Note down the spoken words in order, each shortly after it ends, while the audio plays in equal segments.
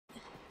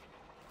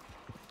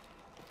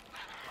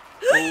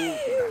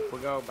Back we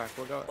go, back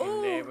we go.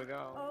 And there we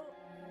go. Oh.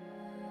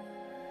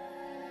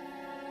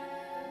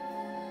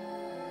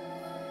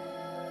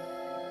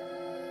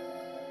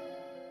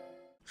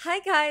 Hi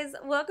guys,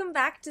 welcome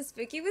back to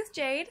Spooky with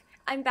Jade.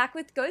 I'm back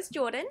with Ghost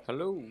Jordan.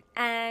 Hello.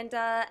 And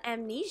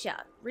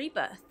Amnesia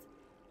Rebirth.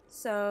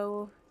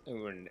 So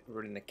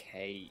We're in the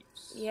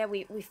caves. yeah,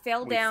 we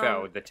fell down. We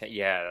fell with the tank.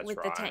 Yeah, that's with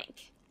right. the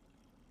tank.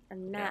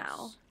 And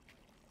now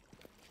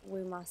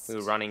we must. We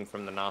were running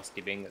from the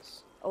nasty bingers.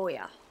 Oh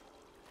yeah.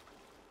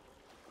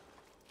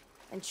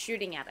 And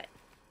shooting at it.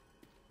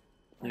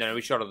 No,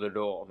 we shot at the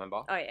door.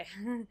 Remember? Oh yeah.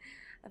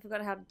 I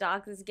forgot how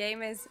dark this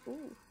game is.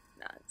 Ooh,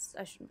 no,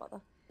 I shouldn't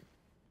bother.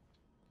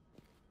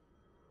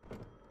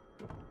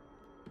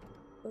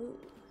 Ooh.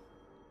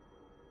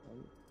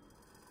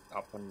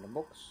 Up on the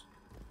books.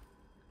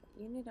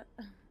 You need to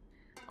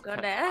go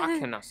there. I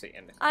cannot see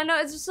anything. I know,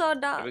 it's just so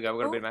dark. There we go,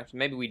 we've got a bit of action.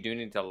 Maybe we do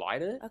need to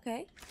light it?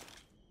 Okay.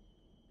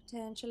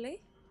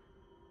 Potentially.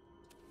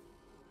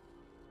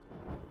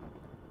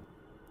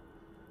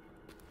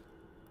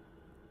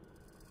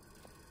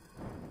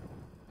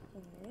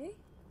 Okay.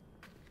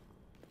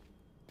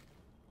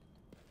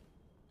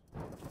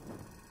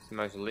 It's the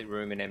most lit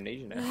room in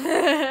Amnesia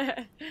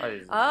now.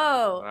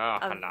 Oh, Oh,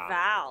 a no.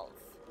 valve.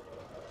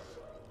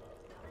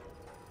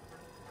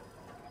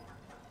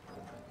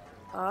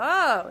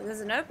 Oh, there's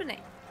an opening.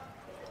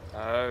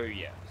 Oh,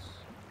 yes.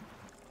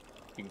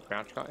 You can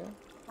crouch, can't you?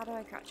 How do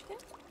I crouch again?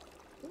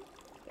 Ooh,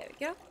 there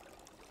we go.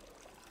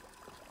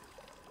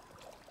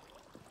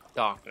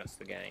 Darkness,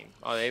 the game.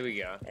 Oh, there we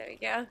go. There we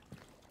go.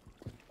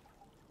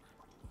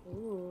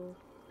 Ooh.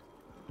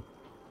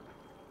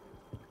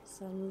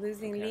 So I'm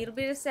losing a little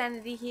bit of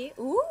sanity here.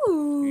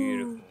 Ooh.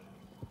 Beautiful.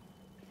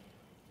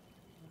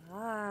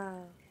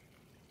 Wow.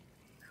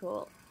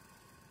 Cool.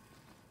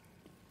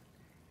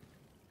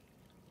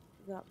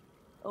 Got,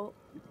 oh.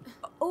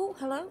 Oh,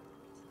 hello.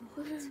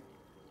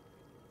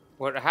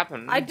 What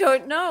happened? I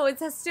don't know.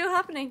 It's still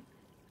happening.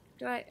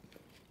 Do I?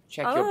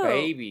 Check your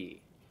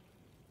baby.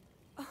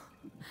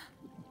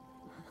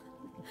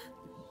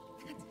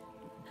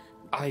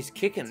 Oh, he's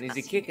kicking. Is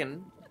he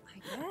kicking? I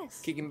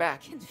guess. Kicking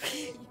back.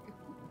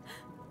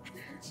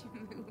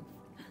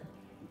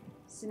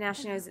 So now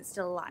she knows it's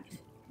still alive.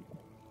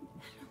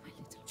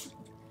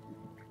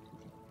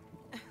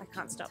 I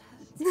can't stop.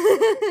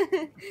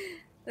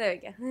 There we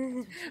go.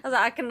 I was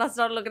like, I cannot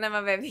stop looking at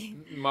my baby.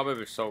 My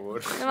baby's so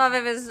good. My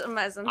baby's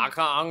amazing. I'm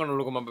gonna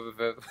look at my baby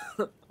first.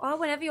 Oh,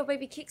 whenever your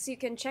baby kicks, you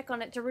can check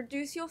on it to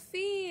reduce your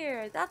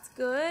fear. That's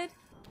good.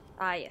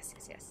 Ah, yes.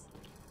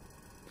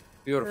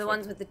 Beautiful. The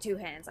ones with the two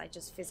hands, I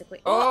just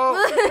physically. Oh!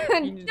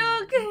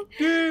 Dunk!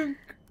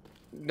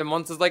 The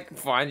monster's like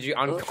finds you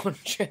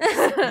unconscious.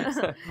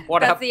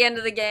 That's the end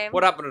of the game.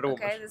 What happened at all?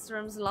 Okay, this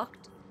room's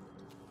locked.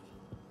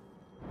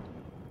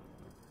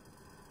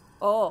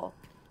 Oh.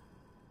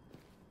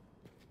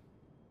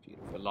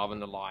 Beautiful. Loving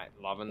the light.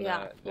 Loving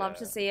Yeah, the... love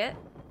to see it.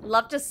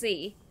 Love to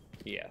see.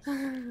 Yes.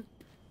 Oh.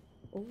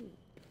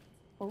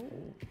 Oh.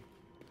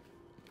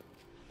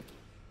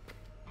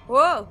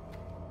 Whoa!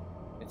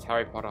 It's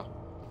Harry Potter.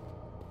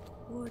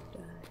 What the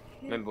heck?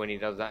 Remember when he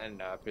does that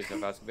in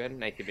Prison of Azkaban?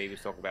 Nathan B was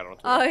talking about it on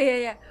Twitter. Oh,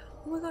 yeah.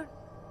 Oh my god.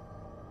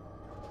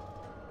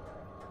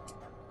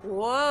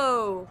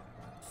 Whoa.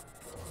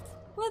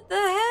 What the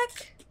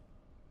heck?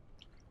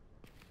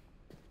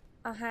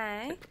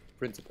 Okay.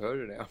 Prince of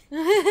Persia now.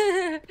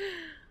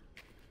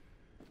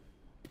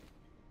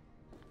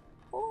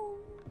 Oh.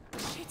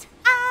 Shit.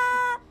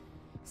 Ah!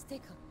 Stay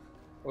calm.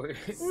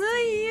 No,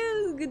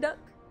 you. Good duck.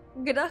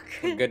 Good duck.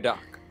 Good duck.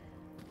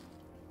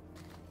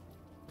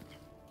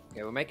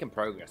 Yeah, we're making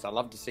progress. I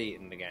love to see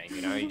it in the game,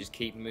 you know? You just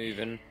keep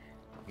moving,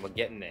 and we're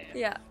getting there.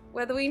 Yeah.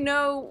 Whether we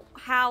know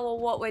how or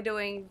what we're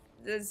doing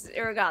is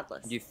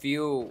irregardless. You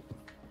feel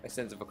a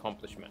sense of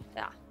accomplishment.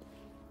 Yeah.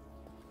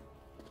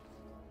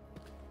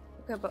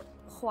 Okay, but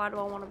why do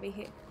I want to be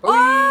here?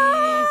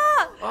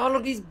 Oh, oh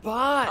look, his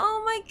butt!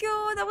 Oh my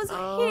god, that was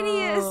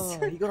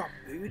hideous. He got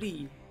a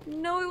booty.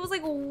 No, it was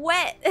like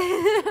wet.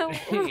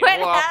 Wet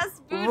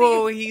ass booty.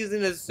 Bro, he's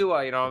in a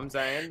sewer, you know what I'm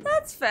saying?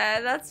 That's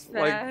fair, that's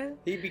fair. Like,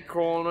 he'd be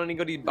crawling and he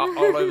got his butt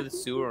all over the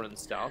sewer and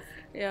stuff.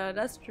 Yeah,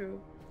 that's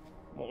true.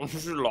 Oh, you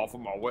should laugh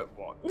at my wet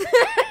butt.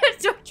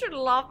 Don't try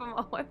to laugh at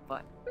my wet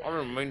butt. I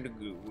didn't mean to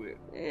get wet.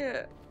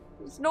 Yeah,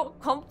 it's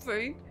not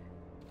comfy.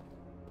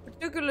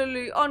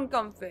 Particularly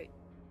uncomfy.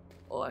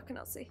 Oh, I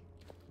cannot see.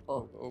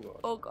 Oh, Oh god.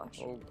 oh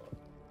gosh. Oh god.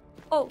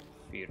 Oh,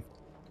 Beautiful.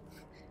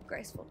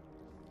 graceful.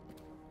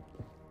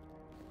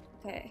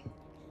 Okay.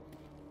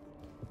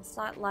 I'll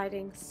start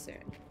lighting soon.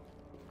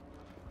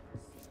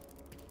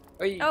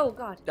 Hey, Oh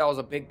god. that was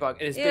a big bug.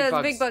 It's Yeah, big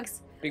bugs. big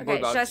bugs. Big Okay,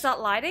 bugs. should I start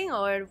lighting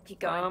or keep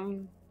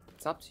going?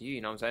 It's up to you,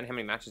 you know what I'm saying? How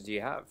many matches do you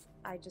have?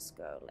 I just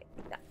go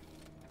like that.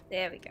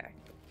 There we go.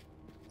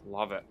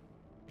 Love it.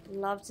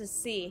 Love to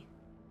see.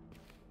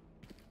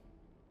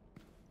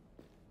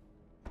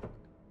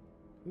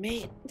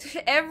 Man.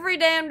 Every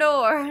damn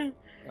door.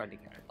 Okay.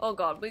 Oh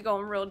god, we're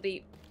going real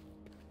deep.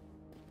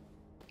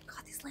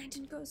 God, this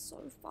lantern goes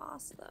so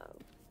fast though.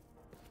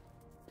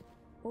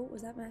 Oh,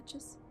 was that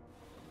matches?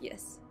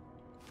 Yes.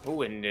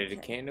 Oh, and there's a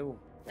candle.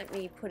 Let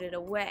me put it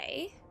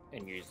away.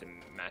 And use the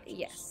matches.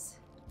 Yes.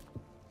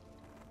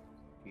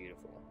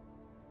 Beautiful.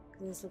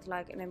 This looks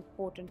like an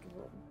important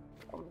room.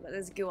 Oh,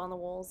 there's goo on the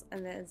walls,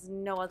 and there's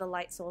no other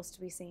light source to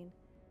be seen.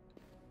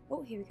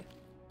 Oh, here we go.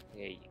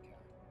 There you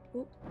go.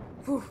 Ooh.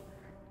 Whew.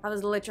 I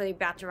was literally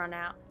about to run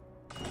out.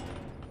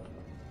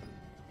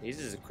 This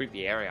is a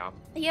creepy area.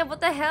 Yeah, what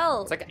the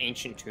hell? It's like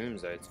ancient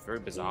tombs, though. It's very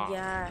bizarre.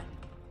 Yeah.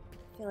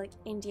 I feel like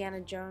Indiana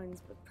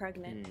Jones, but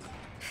pregnant.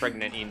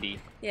 Pregnant Indy.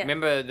 Yeah.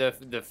 Remember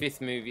the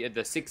sixth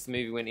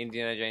movie when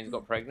Indiana Jones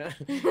got pregnant?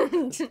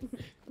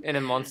 And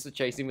a monster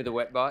chased him with a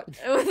wet butt?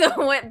 With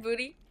a wet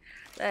booty.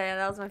 Yeah,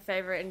 that was my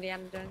favorite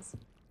Indiana Jones.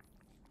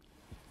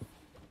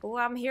 Oh,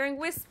 I'm hearing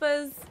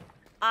whispers.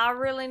 I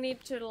really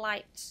need to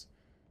light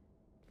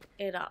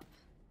it up.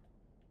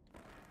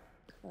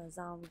 Cause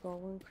I'm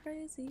going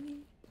crazy.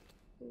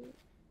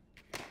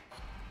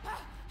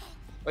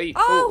 Oi.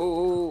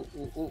 Oh!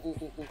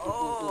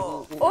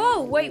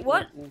 Oh, wait,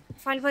 what? Ooh.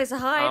 Find a place to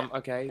hide.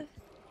 Okay.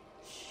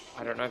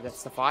 I don't know if that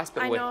suffices,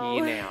 but I we're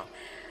know. here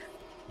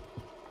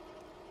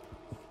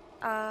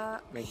now.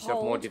 Makes yourself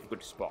more hold. difficult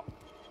to spot.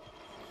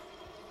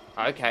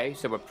 Okay,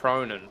 so we're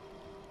prone and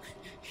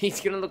he's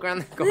gonna look around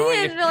the corner.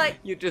 Yeah, and be like,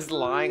 you're just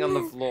lying on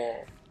the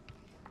floor.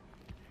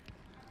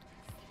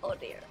 oh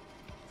dear.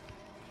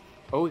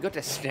 Oh, we got the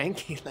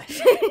stanky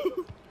left.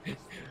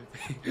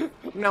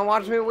 Now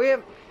watch me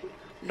whip.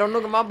 Don't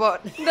look at my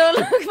butt. Don't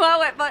look at my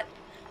wet butt.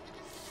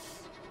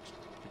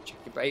 Check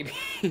your baby.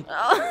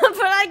 Oh,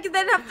 but I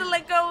then have to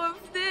let go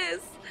of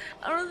this.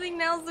 I don't think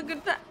now's a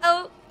good time.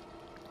 Oh,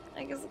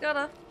 I guess I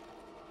gotta.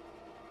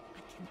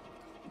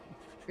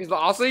 He's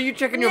like, I'll see you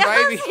checking your Yeah,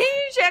 baby. I see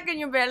you checking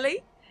your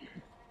belly.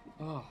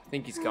 Oh, I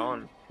think he's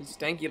gone. He's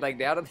stanky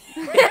legged out of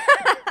there.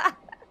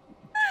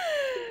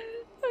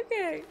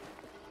 Okay.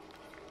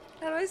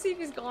 How do I see if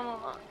he's gone or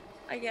not?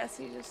 I guess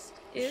he just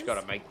is. Just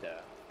gotta make the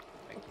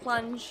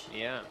plunge.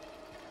 Yeah.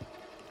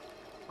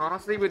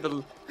 Honestly, with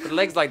the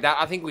legs like that,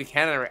 I think we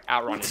can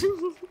outrun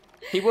him.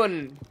 He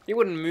wouldn't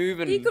move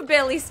and. He could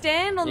barely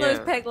stand on those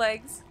Yeah. peg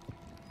legs.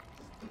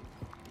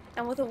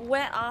 And with a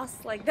wet ass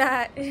like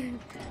that.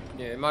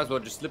 Yeah, might as well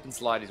just slip and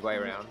slide his way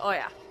around. Oh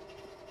yeah.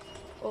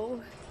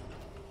 Oh.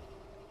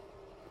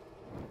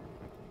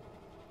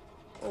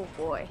 Oh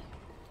boy.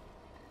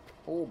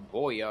 Oh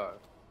boy, yo.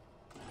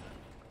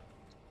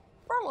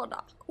 Roller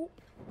dark. Ooh.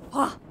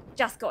 Oh,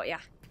 just got ya.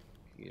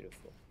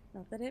 Beautiful.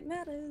 Not that it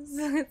matters.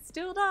 It's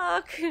still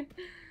dark.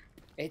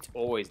 It's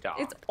always dark.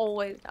 It's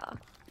always dark.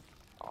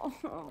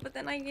 Oh, but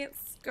then I get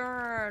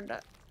scared.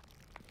 But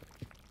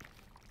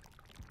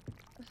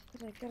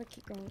I gotta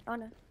keep going. Oh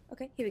no.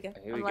 Okay, here we go.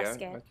 Here I'm we less go.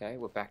 scared. Okay,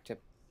 we're back to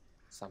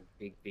some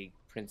big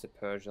Prince of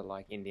Persia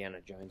like Indiana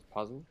Jones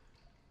puzzle.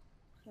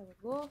 Here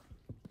we go.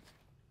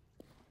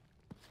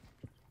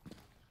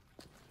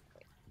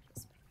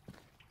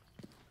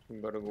 We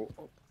gotta go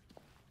up.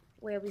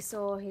 Where we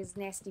saw his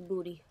nasty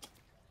booty.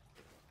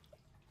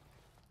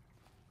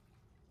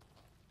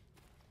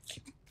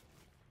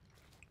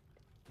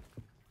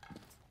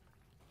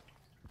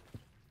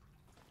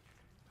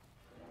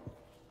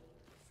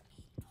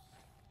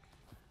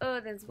 Oh,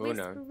 there's Oh,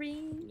 no.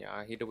 whispering. Yeah,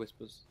 I hear the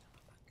whispers.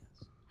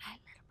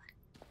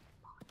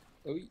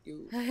 Oh,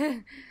 you.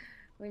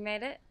 We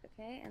made it.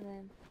 Okay, and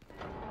then.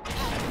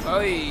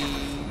 Oi,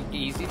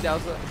 easy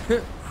does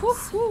it.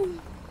 Woo-hoo.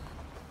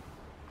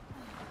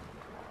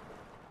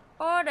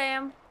 Oh,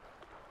 damn.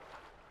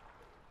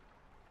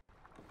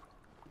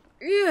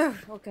 Ew.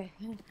 Okay.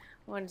 I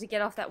wanted to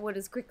get off that wood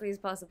as quickly as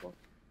possible.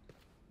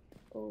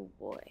 Oh,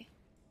 boy.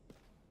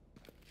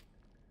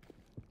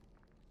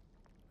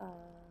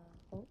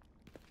 Oh.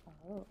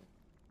 Oh.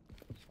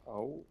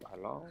 Oh,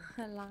 hello.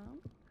 Hello?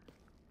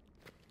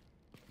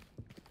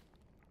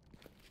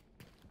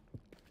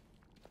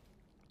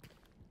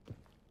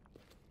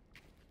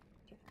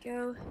 Here we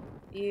go.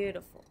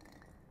 Beautiful.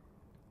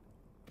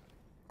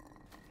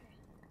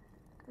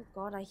 Oh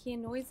god, I hear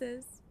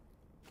noises.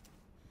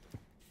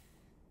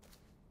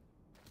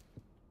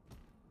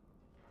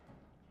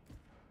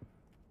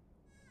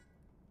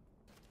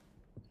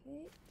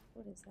 Okay,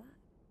 what is that?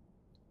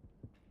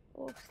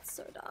 Oh, it's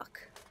so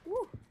dark.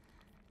 Woo.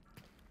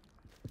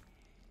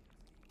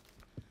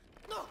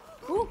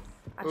 Ooh,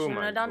 I Oh shouldn't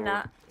my have done God.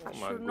 that. Oh I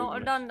my should not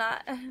have goodness. done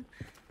that.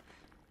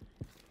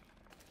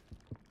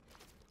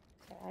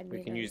 Okay,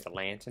 We can use the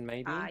lantern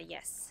maybe. Ah,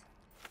 yes.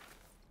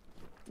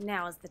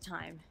 Now is the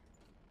time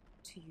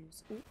to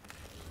use. Ooh.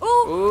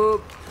 Ooh!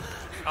 Oop.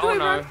 Can Oh we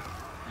no. run?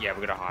 Yeah,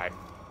 we're gonna hide.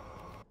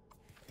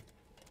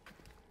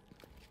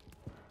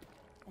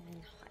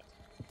 And hide.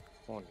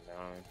 Oh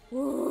no.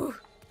 Ooh.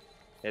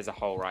 There's a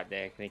hole right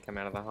there. Can he come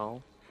out of the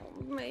hole?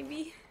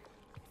 Maybe.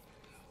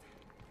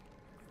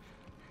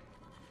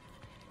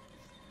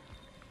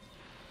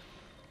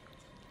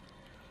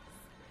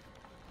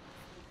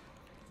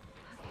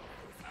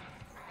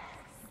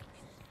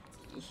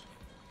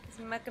 He's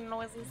making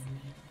noises.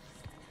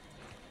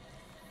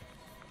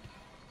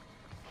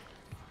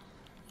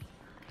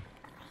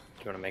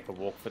 Do you want to make a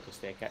walk for the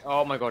staircase?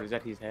 Oh my god, is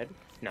that his head?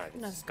 No, it's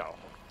No. a skull.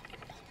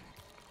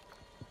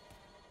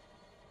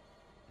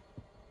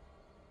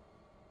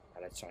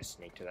 Let's try to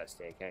sneak to that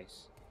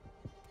staircase.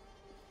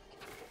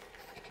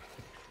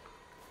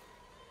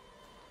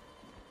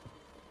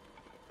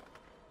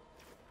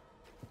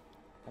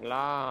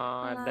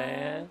 Hello, Hello.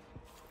 there.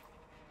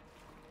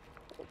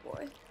 Oh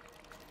boy.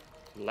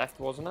 Left,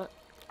 wasn't it?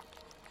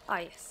 Oh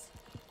yes.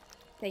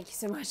 Thank you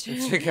so much.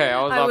 It's okay.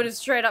 I would have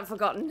straight up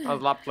forgotten. I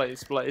was like,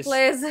 please, please.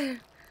 Please.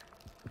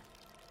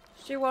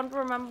 She won't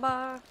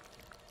remember.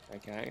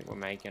 Okay, we're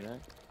making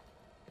it.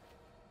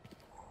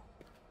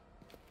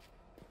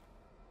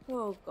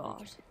 Oh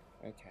god.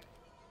 Okay.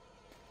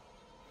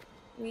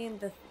 We in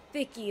the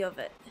thicky of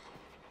it.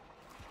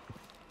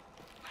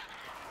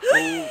 Ooh,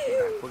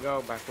 back we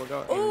go, back we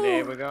go. And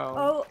there we go.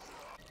 Oh.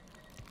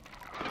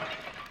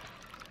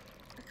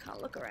 I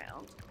can't look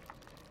around.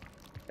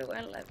 It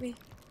won't let me.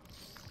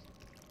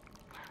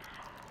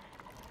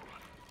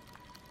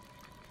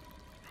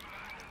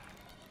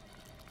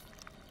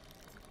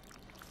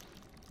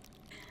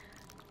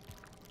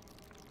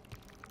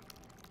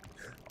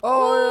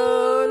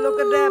 Oh, look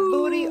at that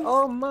booty.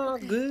 Oh my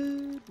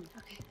god.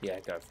 Okay. Yeah,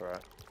 go for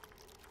it.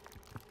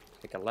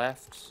 Take a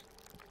left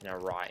and a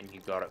right, and you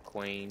got it,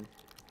 queen.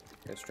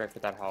 Go straight for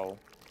that hole.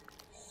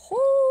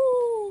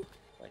 Ooh.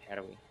 Wait, how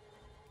do we?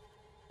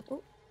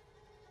 Oh.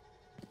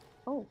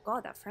 Oh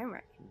god, that frame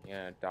rate.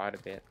 Yeah, it died a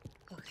bit.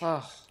 Okay.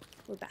 Oh,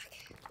 We're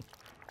back.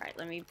 Alright,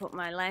 let me put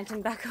my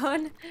lantern back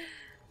on.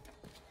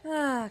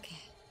 Okay.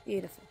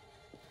 Beautiful.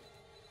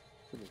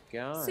 here we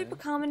go. Super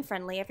calm and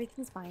friendly.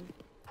 Everything's fine.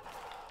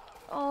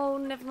 Oh,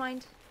 never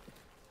mind.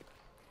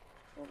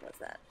 What was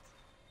that?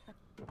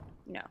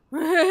 No.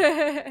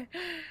 I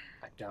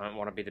don't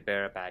want to be the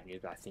bearer of bad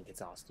news, but I think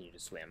it's asking you to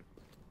swim.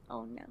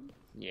 Oh no.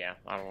 Yeah,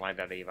 I don't like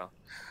that either.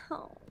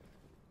 Oh.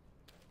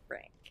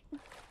 Frank.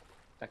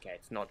 Okay,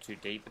 it's not too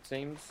deep, it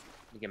seems.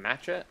 You can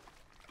match it.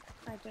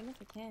 I don't know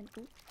if I can.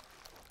 Ooh.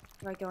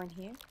 Do I go in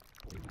here?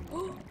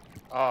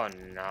 Oh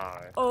no.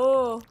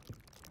 Oh.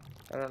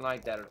 I don't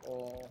like that at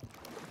all.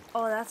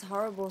 Oh, that's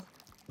horrible.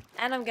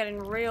 And I'm getting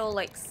real,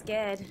 like,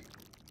 scared.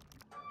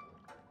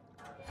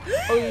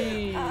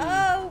 Oy.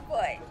 Oh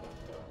boy.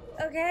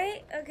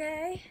 Okay,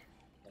 okay.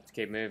 Let's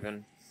keep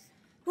moving.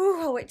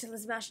 Whew, I'll wait till the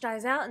smash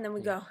dies out and then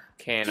we go.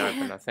 Can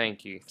opener,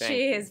 thank you. Thank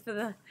Cheers you. for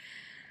the.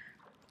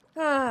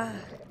 Ah.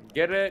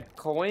 Get it,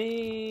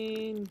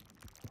 queen.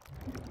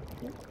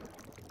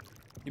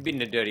 You've been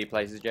to dirty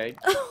places, Jade.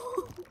 You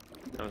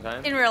know what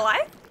I'm saying? In real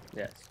life?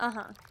 Yes.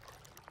 Uh-huh.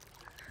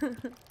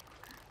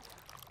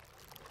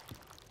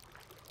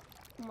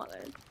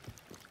 Mother.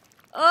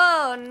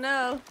 Oh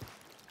no.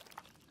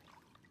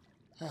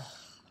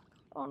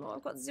 Oh no,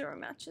 I've got 0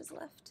 matches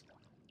left.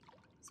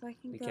 So I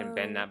can We go can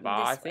bend that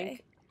bar, I think.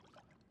 way.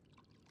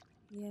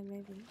 Yeah,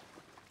 maybe.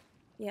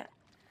 Yeah.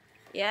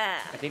 Yeah.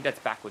 I think that's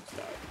backwards,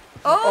 though.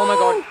 Oh! Oh my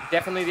god,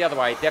 definitely the other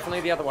way,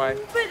 definitely the other way.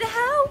 But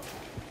how?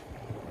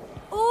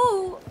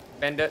 Oh!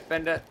 Bend it,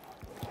 bend it.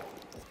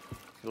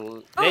 There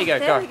Oh, you go,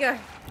 there go. we go.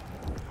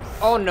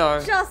 Oh no.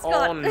 Just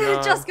got, oh,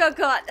 no. just got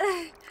caught.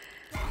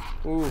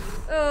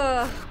 Oof.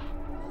 Ugh.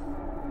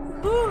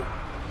 Whew.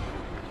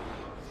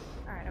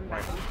 Alright, I'm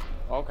back.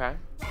 Okay.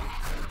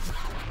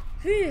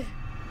 Phew.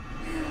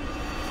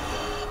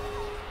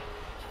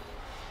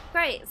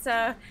 Great,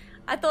 so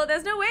I thought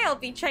there's no way I'll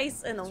be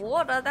chased in the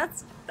water.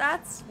 That's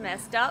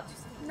messed up.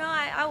 No,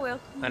 I will.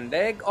 And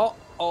they go.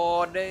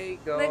 Oh, they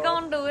go. They're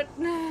gonna do it.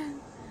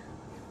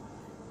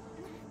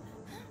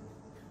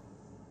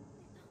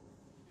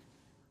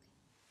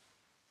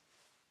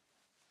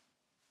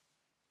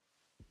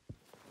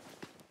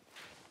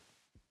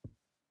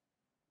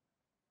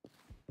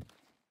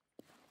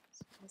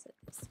 Is it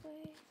this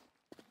way?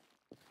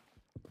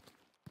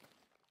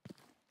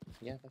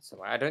 Yeah, that's the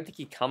way. I don't think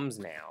he comes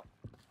now.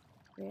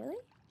 Really?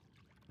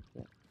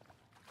 Yeah,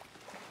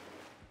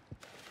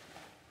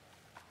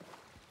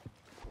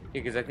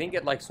 because I think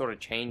it like sort of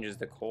changes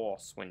the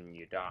course when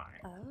you die.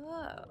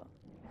 Oh,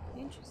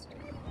 interesting.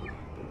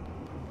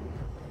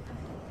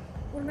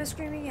 What am I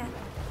screaming at?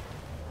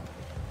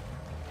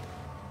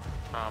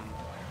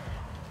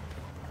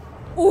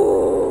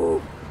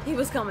 Ooh! He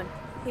was coming.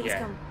 He was Yeah.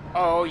 coming.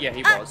 Oh yeah,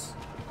 he Ah! was.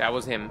 That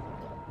was him.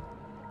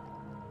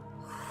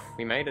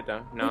 We made it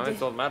though. No, We that's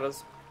did. all that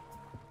matters.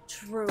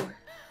 True.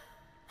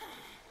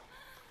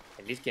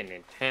 And he's getting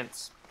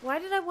intense. Why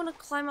did I want to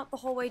climb up the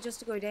whole way just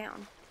to go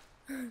down?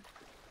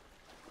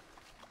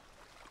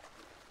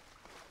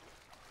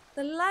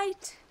 The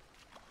light,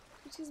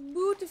 which is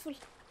beautiful.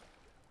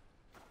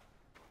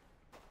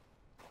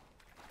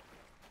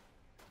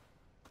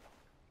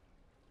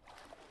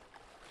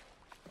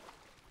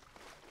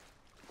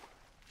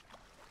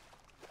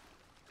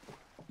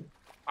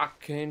 I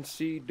can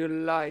see the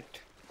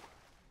light.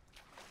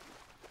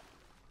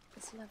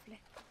 It's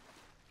lovely.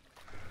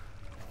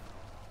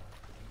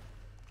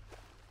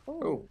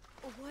 Oh.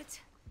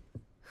 What?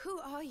 Who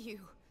are you?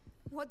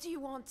 What do you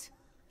want?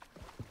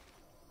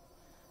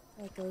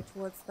 I go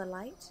towards the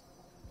light.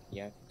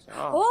 Yeah. I think so.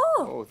 Oh.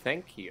 Oh! Oh,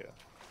 thank you.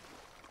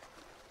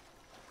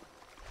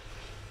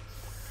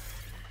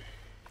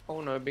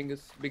 Oh no,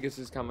 Bingus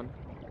is coming.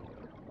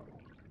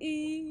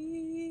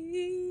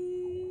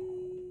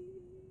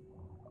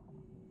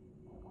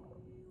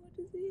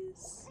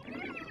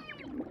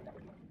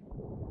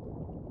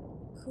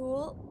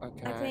 Oh,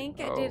 Okay. I think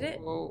I did it.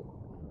 Oh.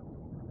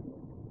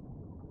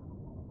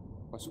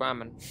 We're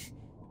swimming.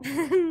 I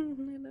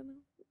don't know.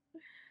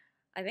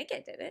 I think I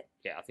did it.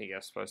 Yeah, I think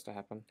that's supposed to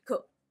happen.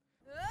 Cool.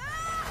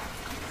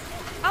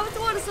 Oh, it's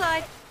a water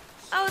slide.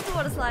 Oh, it's a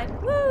water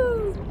slide.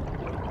 Woo!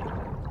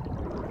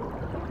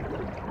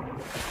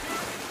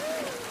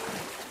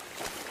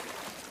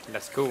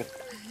 That's cool.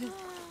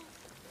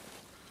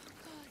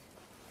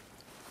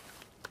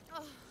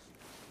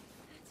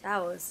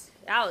 That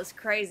was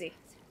crazy.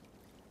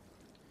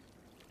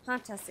 Huh,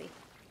 Tessie?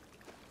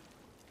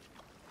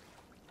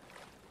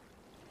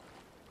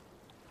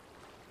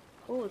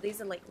 Oh,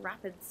 these are like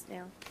rapids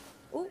now.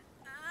 Oh.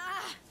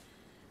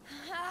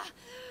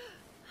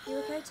 You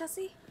okay,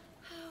 Tessie?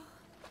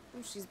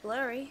 Oh, she's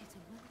blurry.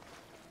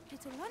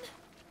 Little one?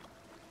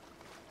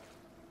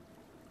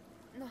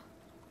 No.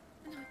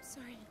 No, I'm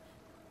sorry.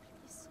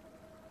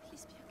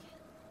 Please be okay.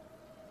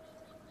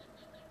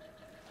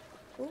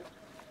 Oh.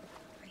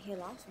 I hear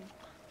laughing.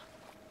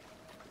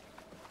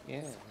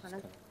 Yeah, that's kind kind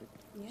of- of good.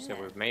 Yeah. So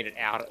we've made it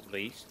out at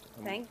least.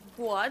 Thank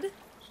God.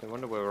 So I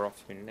wonder where we're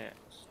off to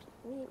next.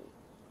 Ooh.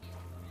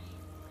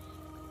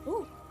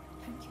 Ooh.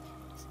 Hank,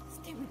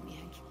 stay with me,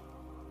 Hank.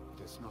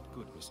 It is not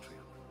good, Miss Trio.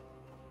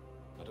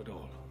 Not at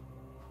all.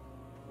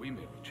 We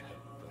may reach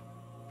help, but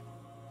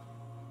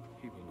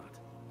he will not.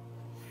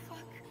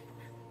 Fuck.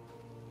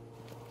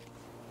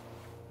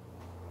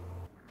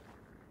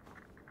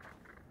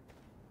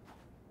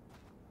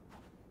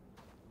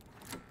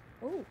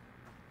 Ooh.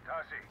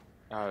 Darcy,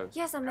 Oh.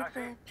 Yes, I'm at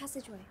the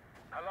passageway.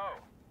 hello.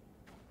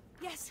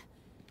 Yes.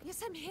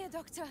 Yes, I'm here,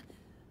 Doctor.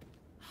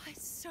 Oh,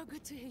 it's so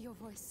good to hear your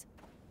voice.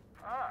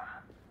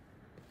 Ah,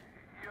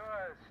 you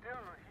are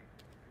still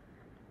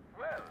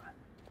well.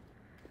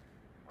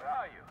 Where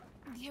are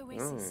you? The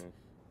Oasis. Mm.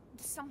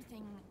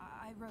 Something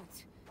I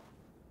wrote.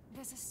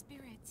 There's a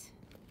spirit.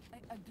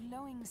 A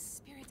glowing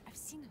spirit. I've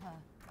seen her.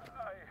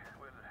 I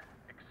will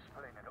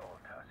explain it all,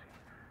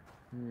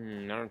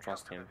 Darcy. I don't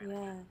trust him. Yeah.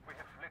 We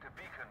have lit a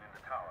beacon in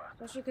the tower.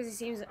 Especially because he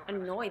seems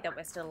annoyed that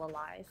we're still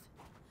alive.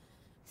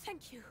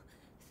 Thank you.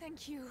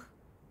 Thank you.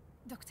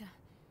 Doctor,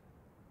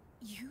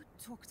 you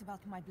talked about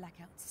my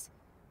blackouts.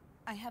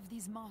 I have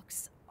these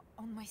marks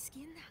on my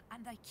skin,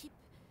 and I keep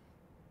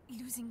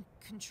losing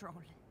control.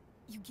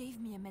 You gave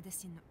me a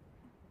medicine.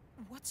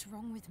 What's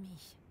wrong with me?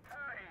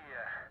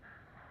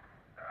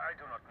 I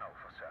do not know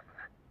for certain.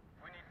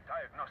 We need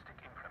diagnostic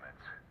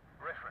implements,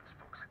 reference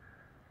books,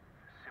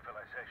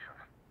 civilization.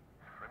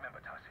 Remember,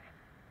 Darcy,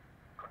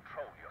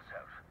 control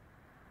yourself.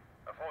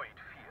 Avoid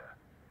fear.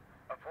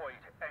 Avoid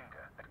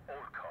anger at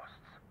all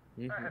costs.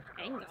 I have to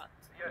go. Anger.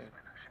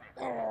 Yasmin, she needs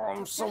Oh,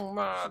 I'm so She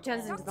mad.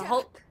 turns into the Doctor!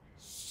 Hulk.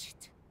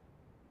 Shit.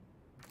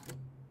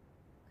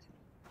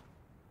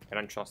 I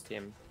don't trust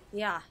him.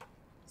 Yeah.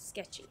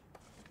 Sketchy.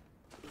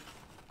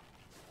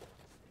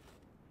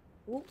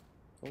 Ooh.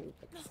 Oh,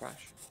 that's a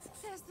flash.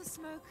 There's the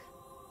smoke.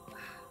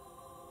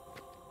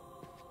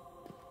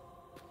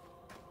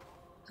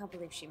 Can't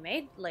believe she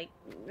made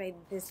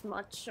this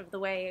much of the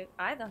way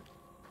either.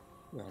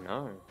 I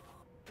know.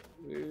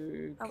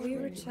 Are we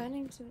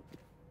returning to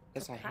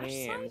That's a crash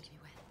hand. site?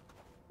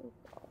 Oh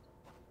god.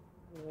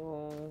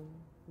 Oh,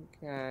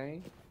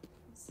 okay.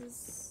 This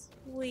is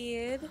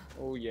weird.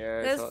 Oh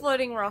yeah. There's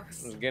floating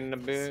rocks. It's getting a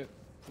bit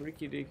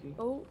freaky dicky.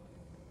 Oh.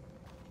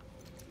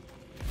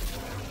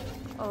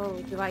 Oh,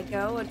 do I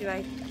go or do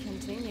I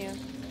continue?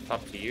 It's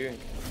up to you.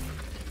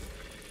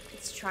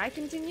 Let's try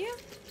continue.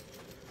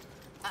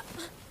 Oh.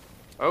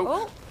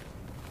 Oh.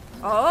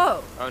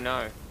 Oh. Oh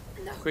no.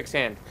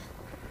 Quicksand.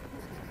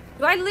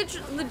 Do I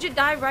legit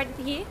die right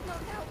here? No,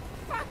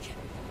 fuck.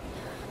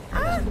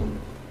 Ah.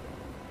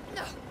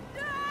 No.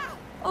 Ah!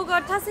 Oh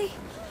god, Tassie.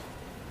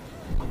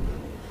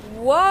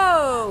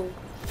 Whoa.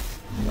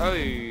 Oh,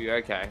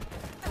 okay.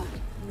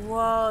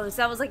 Whoa. So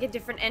that was like a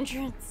different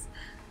entrance.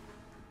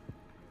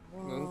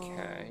 Whoa.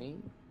 Okay.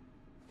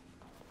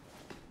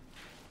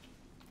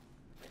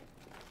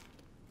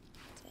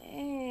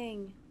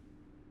 Dang.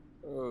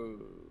 Oh.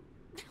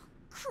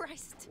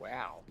 Christ.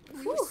 Wow.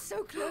 We were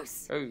so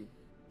close. Oh,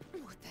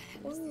 What the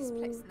hell is this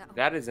place now?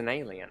 that is an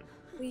alien.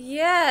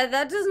 Yeah,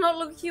 that does not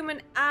look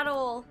human at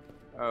all.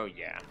 Oh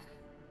yeah.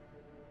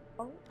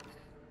 Oh.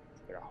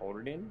 Gotta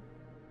hold it in.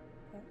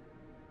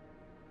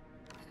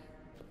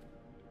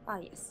 Ah,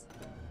 yes.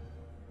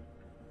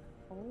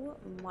 Oh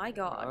my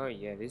god. Oh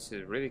yeah, this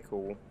is really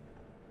cool.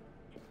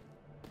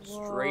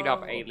 Straight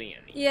up Whoa.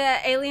 alien.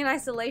 Yeah, alien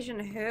isolation.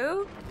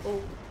 Who?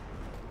 Oh.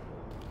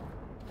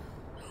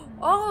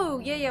 Oh,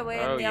 yeah, we're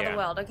Oh, in the other yeah.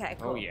 world. Okay,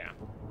 cool. Oh yeah.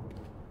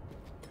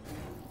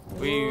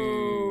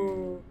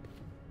 Ooh.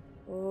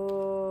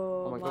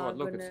 Oh, Oh my god,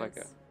 look, goodness. it's like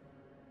a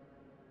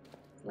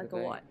Like a are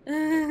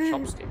they? what?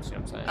 chopsticks, you know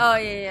what I'm saying? Oh,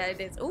 yeah,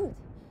 it is. Ooh.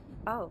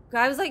 Oh,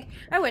 I was like,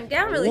 I went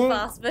down really What?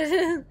 fast, but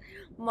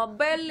my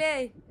belly.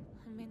 I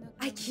may not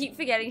I know. keep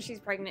forgetting she's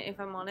pregnant, if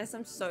I'm honest.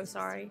 I'm so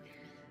sorry.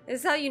 This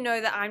is how you know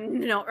that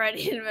I'm not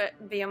ready to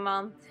be a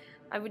mom.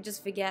 I would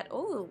just forget.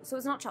 Oh, so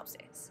it's not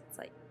chopsticks. It's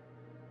like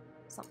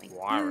something.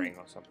 Wiring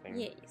or something.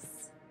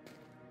 Yes.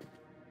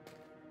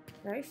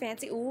 Very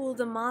fancy. Ooh,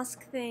 the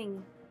mask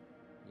thing.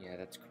 Yeah,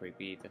 that's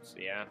creepy. That's,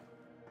 yeah.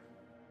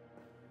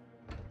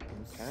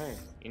 Okay,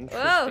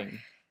 interesting.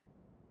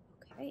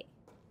 Okay.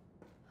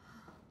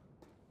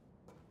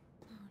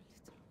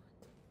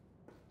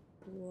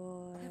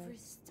 What? Every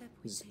step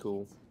we This is take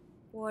cool. it.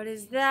 What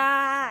is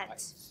that? I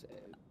said-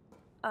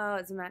 Oh,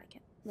 it's a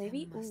mannequin.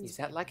 Maybe? That must Ooh. Is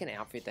that like an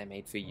outfit they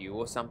made for you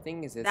or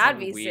something? Is there That'd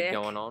something be weird sick.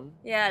 going on?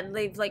 Yeah,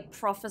 they've like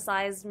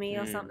prophesized me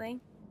or Hmm.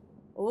 something.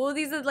 Oh,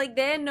 these are like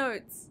their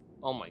notes.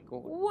 Oh my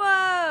god.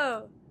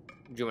 Whoa! Do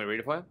you want me to read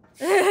it for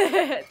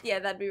you? Yeah,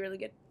 that'd be really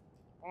good.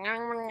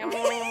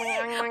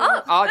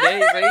 Oh, there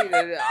you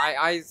see.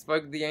 I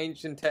spoke the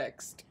ancient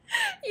text.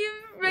 You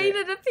made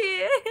it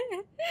appear.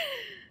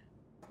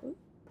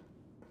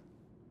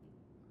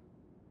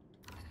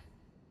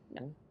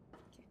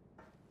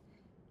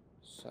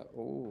 So,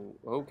 ooh,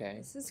 okay.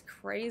 This is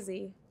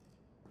crazy.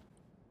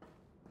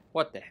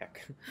 What the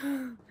heck?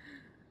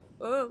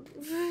 Oh,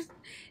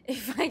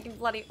 if I can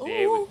bloody. There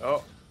we, Ooh.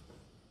 oh,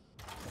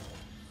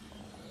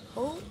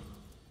 Oh,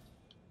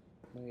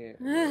 yeah,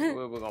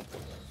 we're gonna put that.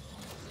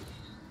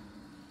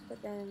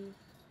 but then.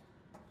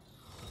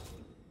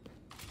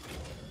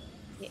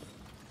 Yeah.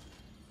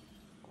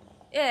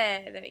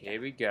 Yeah, there we go.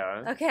 Here we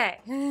go.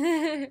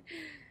 Okay.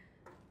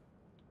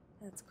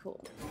 That's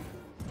cool.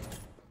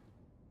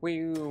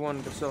 We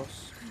want the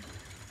sauce.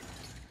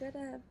 Gotta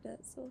have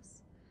that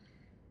sauce.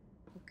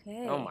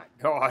 Okay. Oh my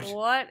gosh.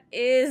 What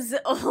is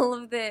all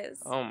of this?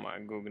 Oh my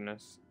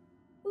goodness.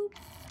 Oops.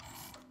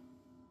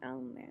 Oh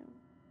no.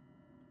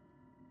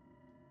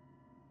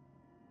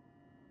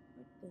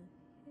 What the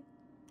heck?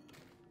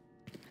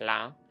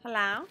 Hello?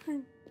 Hello?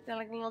 They're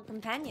like a little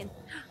companion.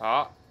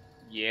 Oh,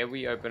 yeah,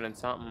 we opening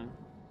something.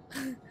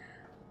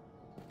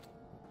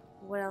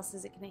 What else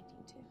is it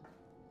connecting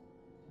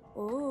to?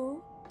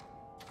 Ooh.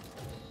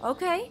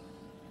 Okay.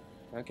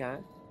 Okay.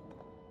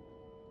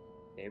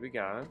 Here we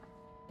go.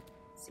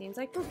 Seems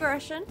like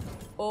progression.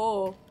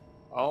 Oh.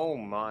 Oh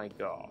my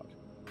god.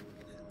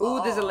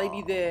 Ooh, there's a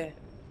lady there.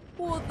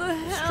 What the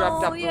hell?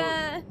 Strapped up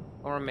yeah.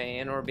 Or a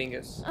man or a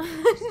bingus.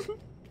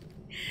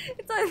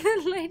 It's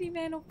either lady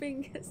man or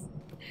fingers.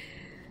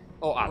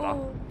 Or other.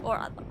 Oh, or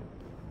other.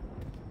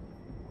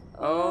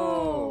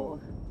 Oh.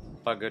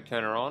 If I go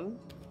turn her on.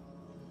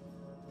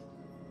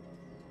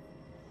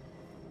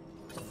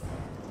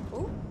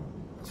 Ooh.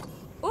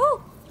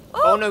 Ooh.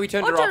 Oh, no, we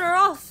turned her turn off. her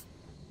off.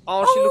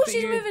 Oh, she looked at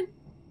she's you. moving.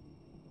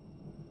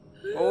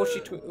 Oh,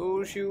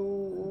 she.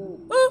 Ooh.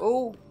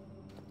 Oh.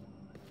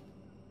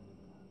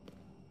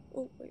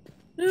 Oh, wait.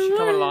 Is she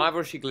coming alive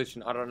or is she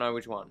glitching? I don't know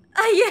which one.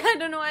 Yeah, I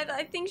don't know either.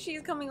 I think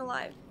she's coming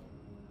alive.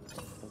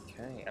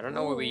 Okay, I don't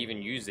know what we Ooh.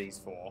 even use these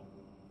for.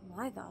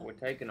 Neither. We're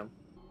taking them.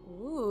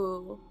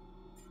 Ooh.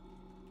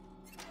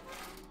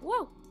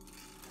 Whoa.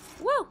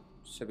 Whoa.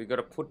 So we got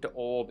to put the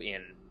orb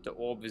in. The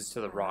orb is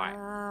to the right.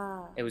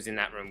 Ah. It was in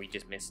that room. We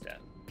just missed it.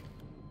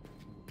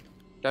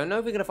 Don't know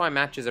if we're gonna find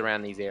matches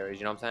around these areas.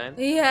 You know what I'm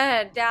saying?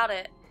 Yeah, doubt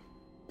it.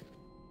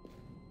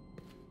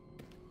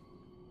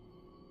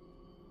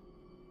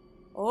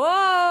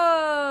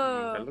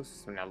 Whoa. That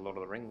looks like from Lord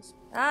of the Rings.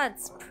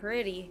 That's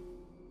pretty.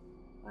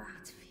 Wow.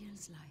 It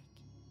feels like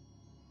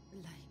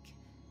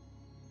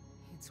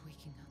it's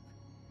waking up.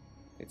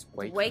 It's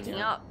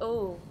Waking up.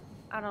 Oh,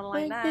 I don't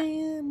like that.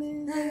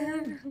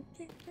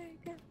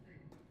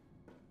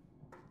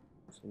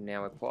 So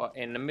now we're put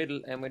in the middle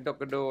and we dock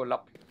the door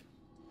up.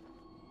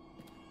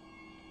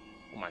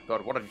 Oh my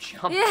god, what a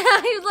jump!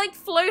 Yeah, he was like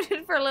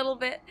floated for a little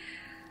bit.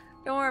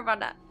 Don't worry about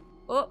that.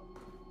 Oh,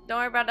 don't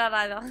worry about that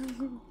either.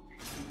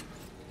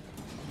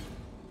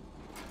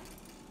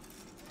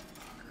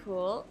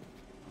 Cool.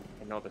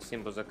 And all the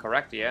symbols are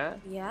correct, yeah?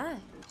 Yeah.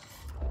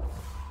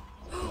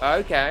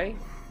 Okay.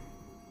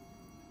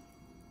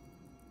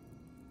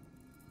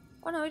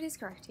 Oh no, it is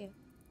correct, yeah.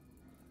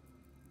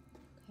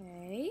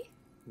 Okay.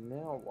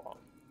 Now what?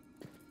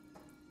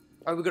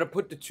 Oh, we're gonna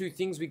put the two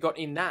things we got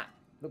in that.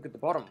 Look at the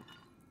bottom.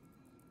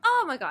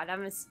 Oh my god,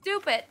 I'm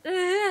stupid.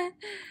 Maybe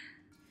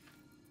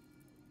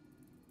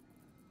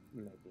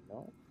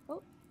not.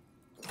 Oh.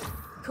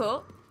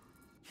 Cool.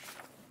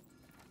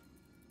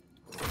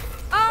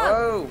 Oh!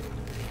 Oh!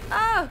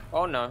 Oh!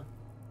 Oh no.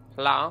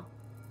 Hello?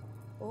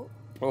 Oh.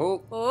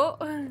 Oh.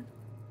 Oh!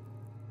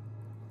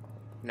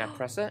 Now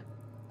press it.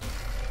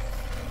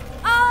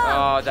 Oh!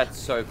 Oh, that's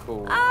so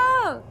cool.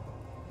 Oh!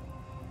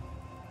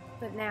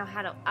 But now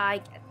how do I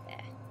get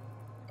there?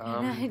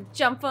 And I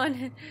jump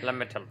on. Let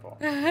me teleport.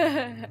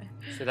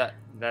 So that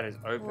is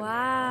open now.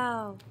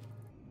 Wow.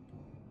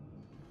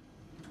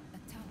 A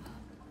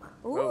tower.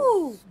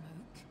 Ooh. Smoke.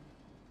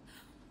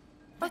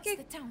 That's Okay.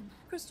 the town.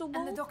 Crystal And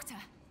the ball. doctor.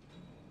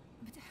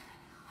 But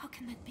how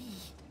can that be?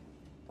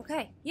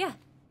 Okay, yeah.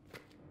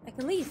 I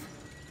can leave.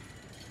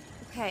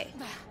 Okay.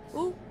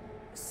 Ooh.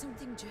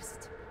 Something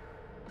just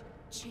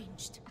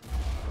changed.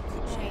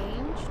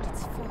 Changed.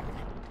 It's form.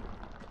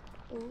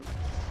 Ooh.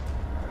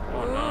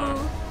 Oh no.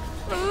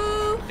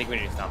 Ooh. I think we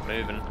need to start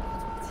moving.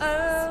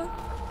 Oh.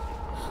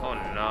 Oh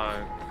no.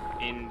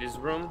 In this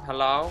room?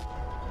 Hello?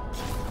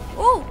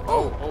 Oh.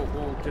 Oh,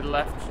 to the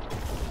left.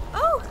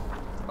 Oh.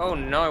 Oh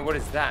no, what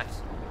is that?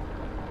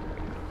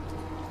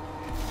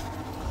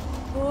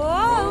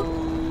 Whoa!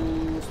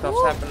 Ooh, stuff's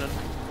Ooh. happening.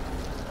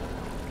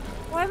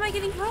 Why am I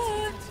getting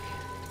hurt?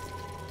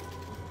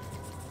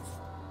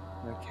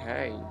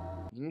 Okay.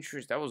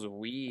 Interesting. That was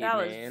weird, That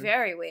was man.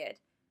 very weird.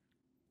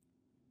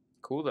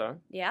 Cool, though.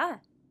 Yeah.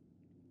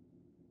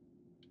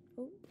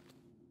 Ooh.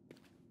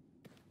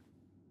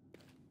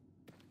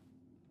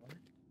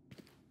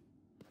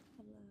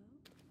 Hello.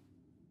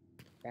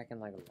 Back in,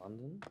 like,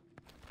 London?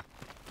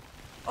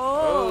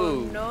 Oh,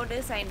 Oh. no,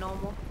 this ain't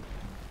normal.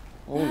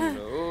 Oh,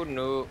 no,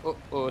 no.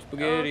 Oh,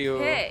 spaghetti.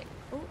 Okay.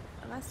 Oh,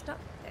 am I stuck?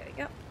 There we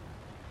go.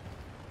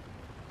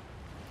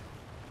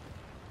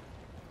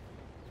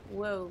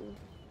 Whoa.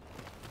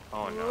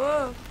 Oh, no.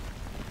 Whoa.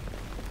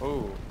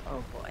 Oh.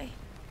 Oh, boy.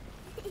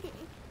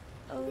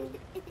 Oh.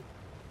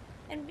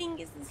 And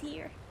Bingus is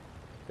here.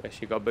 There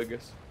she got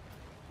biggest.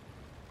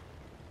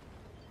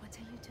 What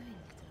are you doing,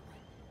 little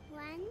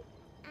one?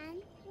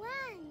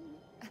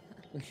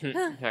 1 and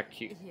 1. How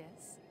cute.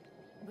 Yes,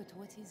 but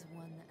what is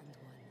 1 and 1?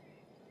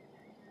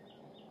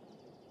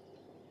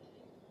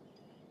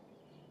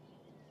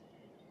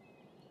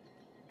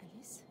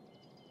 Alice?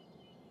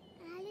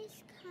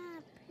 Alice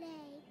can't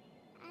play.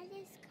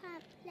 Alice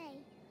can't play.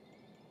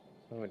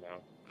 Oh,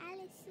 no.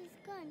 Alice is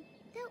gone.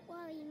 Don't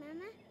worry,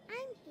 Mama.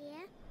 I'm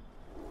here.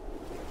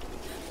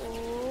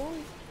 Oh.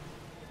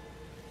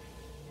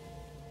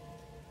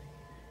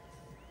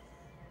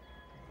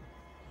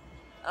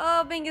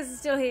 Oh, Bingus is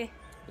still here.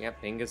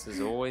 Yep, Bingus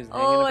is always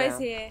hanging Always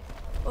about. here.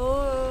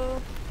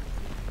 Oh.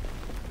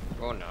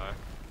 Oh, no.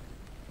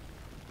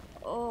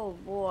 Oh,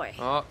 boy.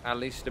 Oh, at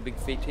least the big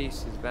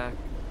fetus is back.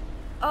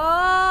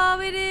 Oh,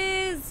 it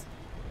is.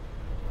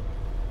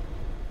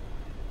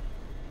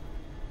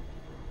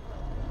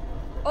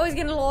 Oh, he's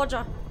getting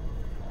larger.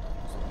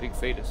 It's a big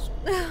fetus.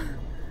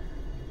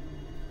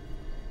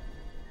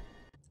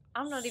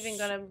 I'm not even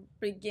gonna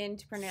begin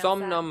to pronounce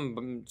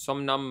Somnambulist.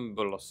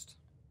 Somnambulist.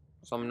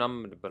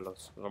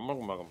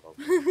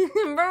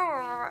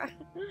 that.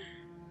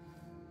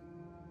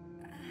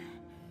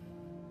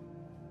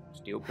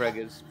 Steel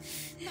preggers.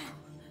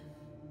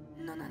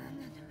 No.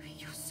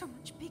 You're so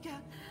much bigger.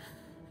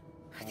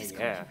 Oh, This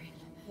yeah. can't be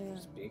real.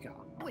 It's bigger.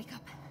 Wake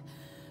up.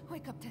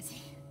 Wake up,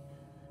 Tessie.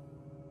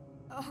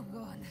 Oh,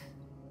 God.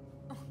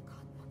 Oh,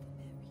 God, Mother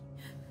Mary.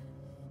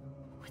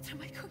 What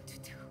am I going to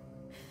do?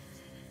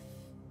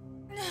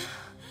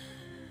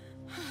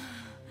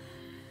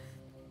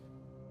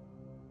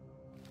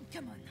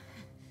 Come on.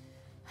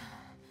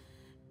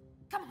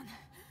 Come on.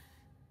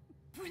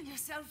 Pull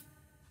yourself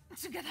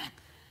together.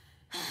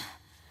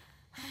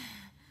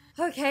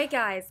 Okay,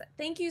 guys,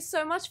 thank you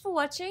so much for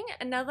watching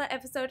another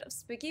episode of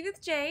Spooky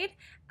with Jade.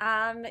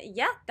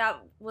 Yeah,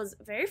 that was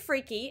very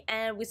freaky,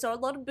 and we saw a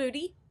lot of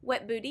booty,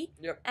 wet booty.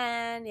 Yep.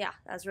 And yeah,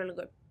 that was really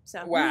good.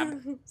 So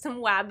Wab.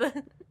 some wab.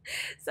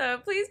 So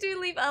please do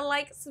leave a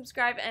like,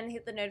 subscribe, and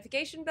hit the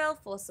notification bell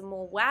for some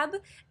more wab.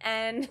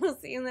 And we'll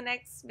see you in the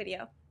next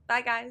video.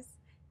 Bye, guys.